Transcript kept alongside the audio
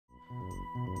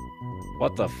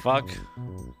What the fuck?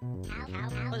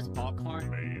 How is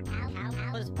popcorn?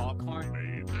 How is popcorn?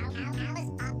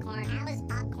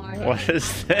 What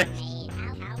is this?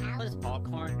 How is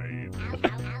popcorn?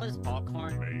 How is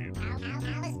popcorn?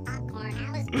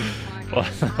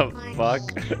 What the fuck?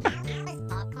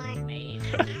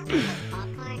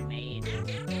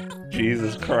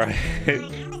 Jesus Christ.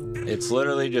 It's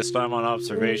literally just I'm on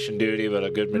observation duty, but a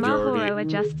good majority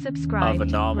just subscribed. of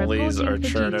anomalies are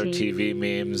Reporting for Cirno duty. TV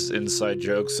memes, inside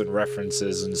jokes, and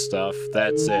references and stuff.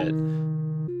 That's it.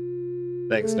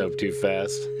 Thanks, Nope Too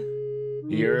Fast.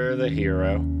 You're the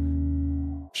hero.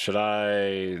 Should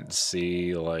I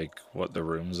see, like, what the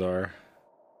rooms are?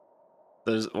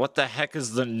 What the heck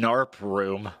is the NARP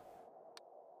room?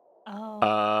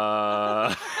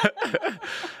 Oh.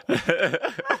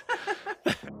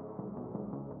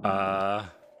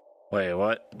 Wait,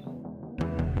 what?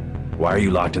 Why are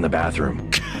you locked in the bathroom?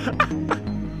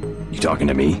 You talking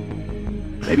to me?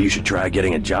 Maybe you should try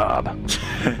getting a job.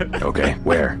 Okay,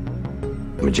 where?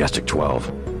 Majestic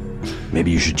 12.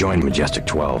 Maybe you should join Majestic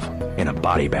 12 in a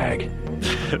body bag.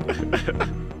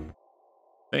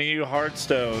 Thank you,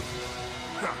 Hearthstone.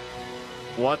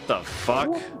 What the fuck?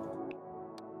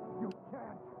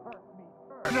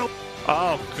 No.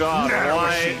 Oh god, Now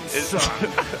why machine, is son.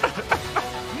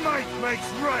 Might makes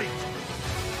right.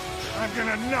 I'm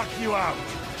gonna knock you out.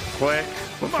 quick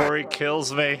before he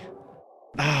kills me?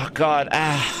 Oh god,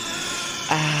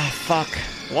 fuck.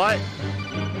 What?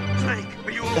 Drake,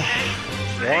 are you okay?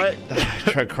 What?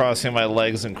 Try crossing my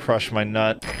legs and crush my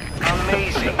nut.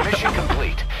 Amazing. Mission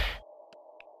complete.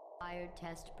 Fired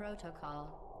test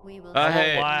protocol. We will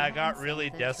Hey. Why I got really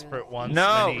desperate once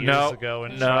No, many years no, ago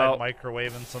and no. tried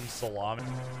microwaving some salami.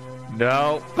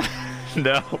 No.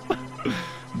 No.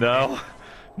 No.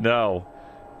 No.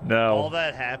 No. All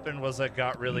that happened was it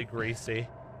got really greasy.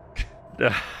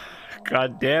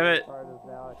 God damn it.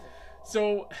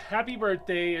 So, happy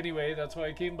birthday, anyway. That's why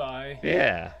I came by.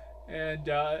 Yeah. And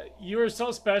you were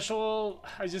so special,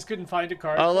 I just couldn't find a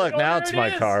car. Oh, look, now there it's it my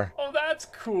is. car. Oh, that's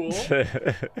cool.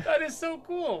 That is so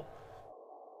cool.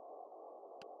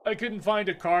 I couldn't find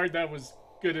a card that was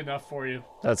good enough for you.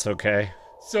 That's okay.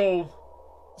 So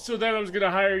then I was going to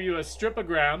hire you a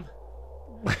stripogram,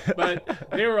 but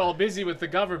they were all busy with the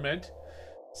government.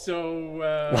 So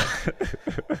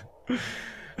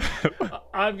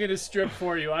I'm going to strip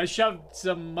for you. I shoved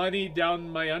some money down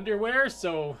my underwear,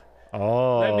 so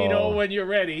let me know when you're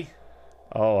ready.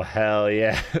 Oh, hell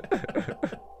yeah.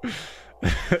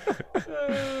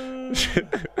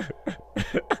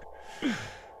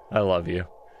 I love you.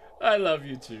 I love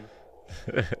you too.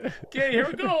 Okay, here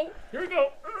we go. Here we go.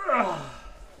 Ugh.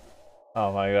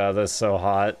 Oh my god, that's so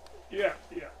hot. Yeah.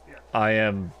 I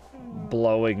am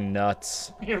blowing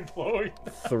nuts You're blowing.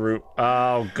 through.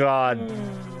 Oh god.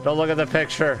 Don't look at the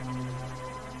picture.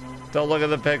 Don't look at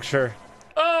the picture.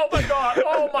 Oh my god.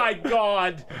 Oh my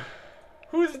god.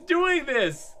 Who's doing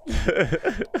this?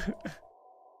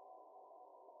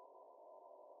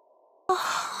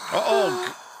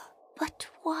 Oh. But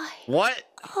why? What?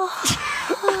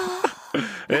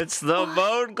 It's the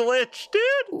mode glitch,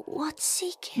 dude. What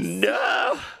seek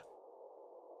No.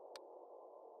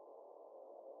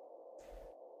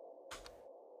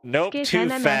 Nope, Skip too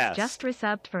MMS fast. just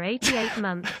resubbed for 88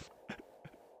 months.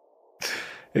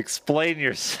 Explain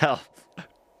yourself.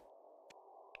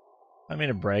 I mean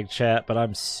a brag chat, but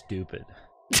I'm stupid.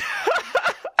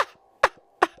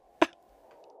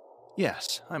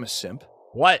 Yes, I'm a simp.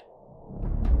 What?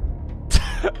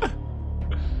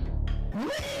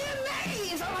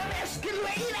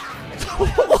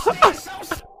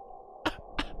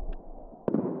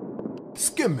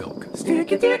 Skim milk.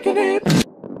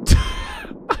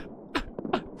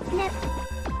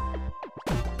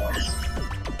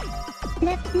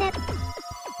 Nip, nip,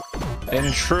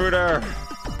 Intruder.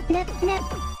 nip, nip.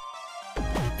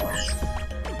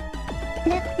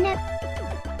 Nip, nip.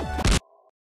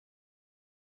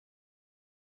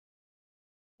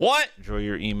 What? Enjoy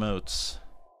your emotes.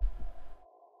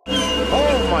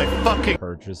 Oh my fucking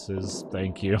Purchases,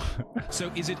 thank you.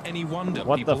 So is it any wonder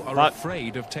What the people are fuck?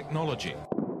 afraid of technology?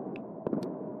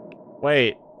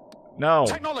 Wait. No.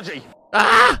 Technology.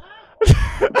 Ah!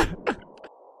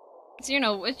 So,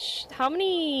 how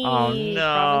many Oh,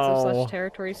 no.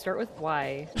 provinces/territories start with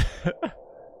Y?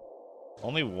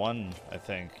 Only one, I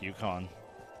think. Yukon.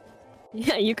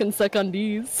 Yeah, you can suck on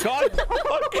these. God.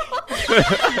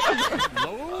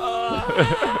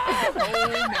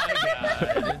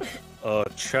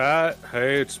 Chat,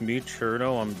 hey, it's me,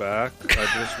 Cirno, I'm back. I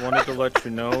just wanted to let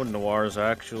you know Noir's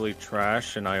actually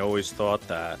trash, and I always thought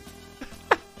that.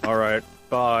 Alright,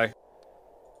 bye.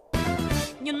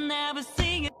 You never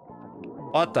see it.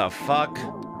 What the fuck?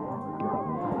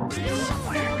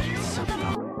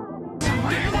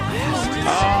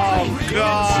 Oh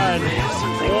god!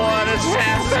 What is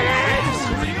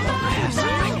happening?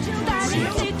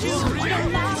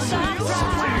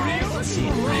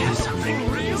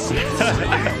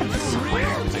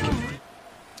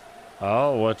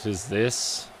 Oh, what is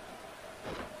this?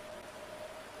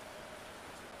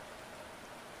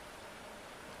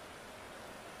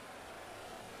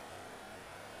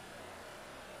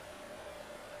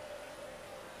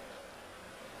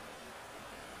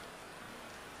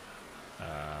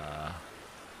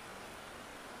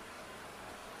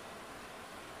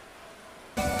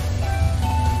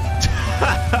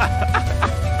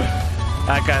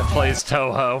 That guy plays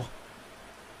Toho.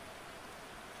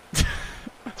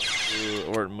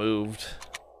 Or it moved.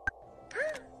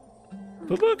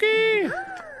 Babuki!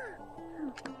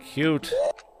 Cute.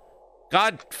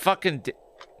 God fucking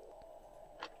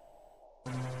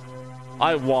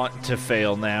I want to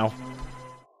fail now.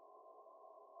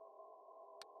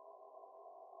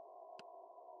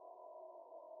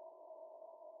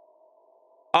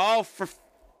 Oh, for...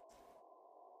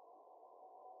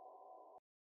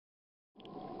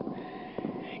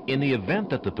 In the event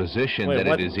that the position Wait, that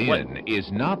what- it is what- in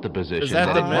is not the position that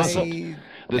that the it missile? wasn't,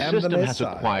 the am the system has missile.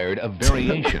 acquired a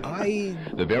variation. I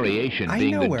The variation I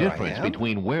being know the where I difference am.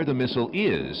 between where the missile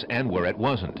is and where it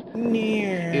wasn't.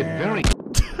 If very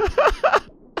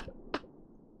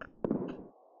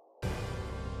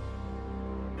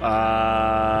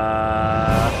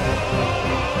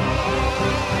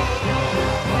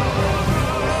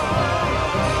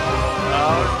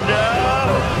Oh no!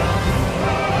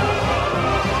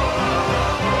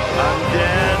 I'm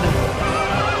dead.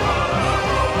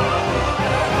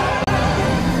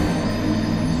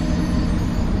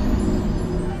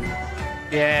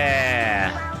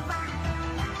 Yeah.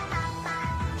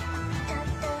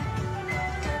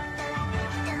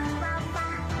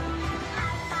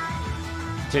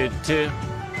 Tutu.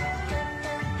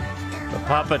 The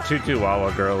Papa Tutu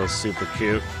Wawa girl is super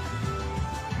cute.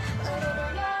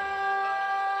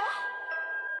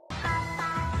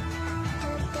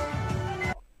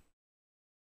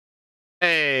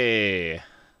 Hey.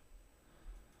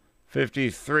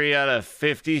 53 out of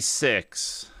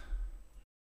 56.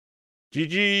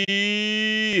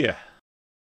 GG.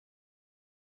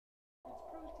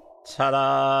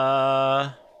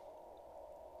 Ta-da.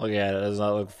 Look at it. Does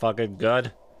that look fucking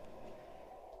good?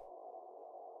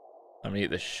 I'm gonna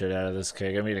eat the shit out of this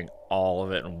cake. I'm eating all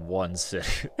of it in one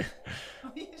sitting.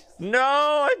 No,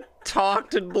 I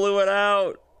talked and blew it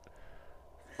out.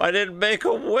 I didn't make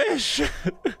a wish.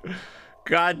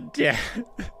 God damn.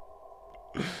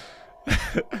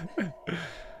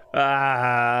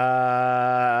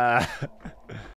 Ah.